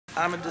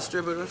I'm a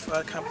distributor for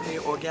a company,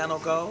 Organo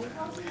Gold,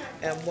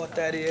 and what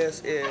that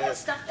is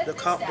the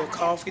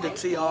coffee, the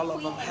tea, all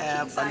of them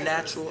have a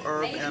natural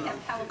herb in them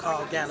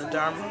called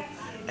Ganoderma,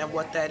 and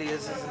what that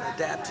is an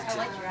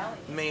adaptogen,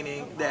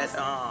 meaning that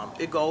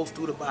it goes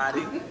through the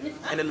body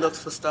and it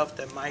looks for stuff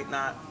that might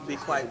not be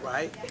quite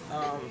right.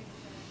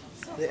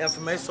 The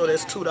information, so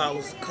that's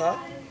 $2 a cup,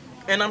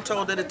 and I'm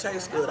told that it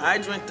tastes good. I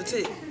drink the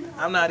tea.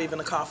 I'm not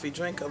even a coffee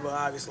drinker, but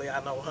obviously I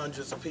know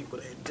hundreds of people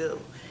that do,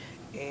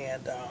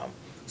 and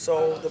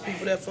so the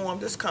people that formed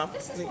this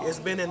company, it's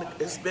been in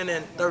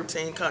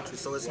 13 countries,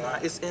 so it's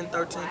in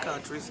 13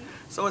 countries,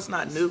 so it's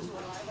not new.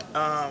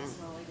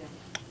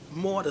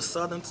 More the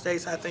southern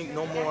states, I think,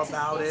 know more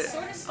about it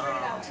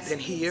than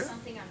here.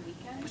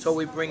 So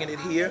we're bringing it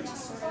here.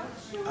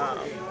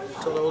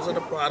 So those are the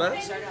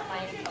products.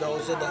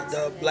 Those are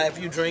the black. If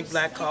you drink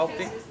black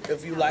coffee,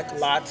 if you like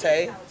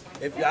latte,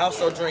 if you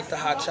also drink the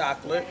hot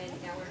chocolate,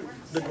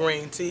 the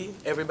green tea,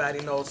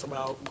 everybody knows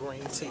about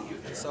green tea.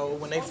 And so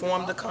when they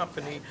formed the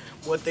company,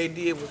 what they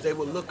did was they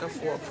were looking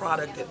for a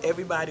product that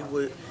everybody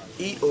would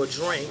eat or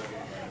drink,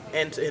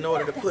 and in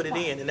order to put it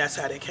in, and that's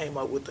how they came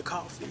up with the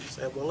coffee. They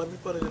said, well, let me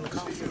put it in the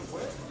coffee,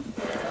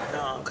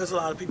 because a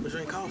lot of people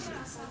drink coffee.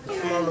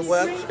 I'm on the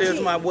web.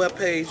 There's my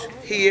webpage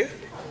here.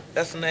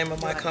 That's the name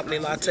of my company,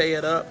 Latte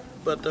It Up.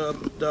 But the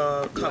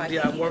company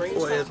I work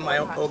for is my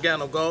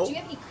Organo Gold. Do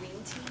you have any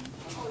green tea?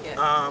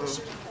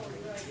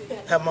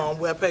 Have my own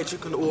webpage you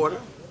can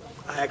order.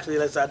 I actually,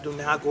 as I do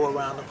now, I go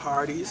around the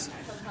parties.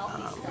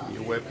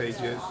 Your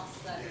webpage is?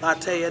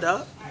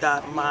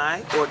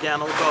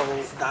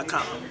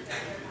 LatteItUp.myOrganoGold.com.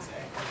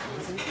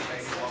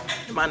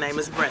 My name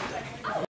is Brenda.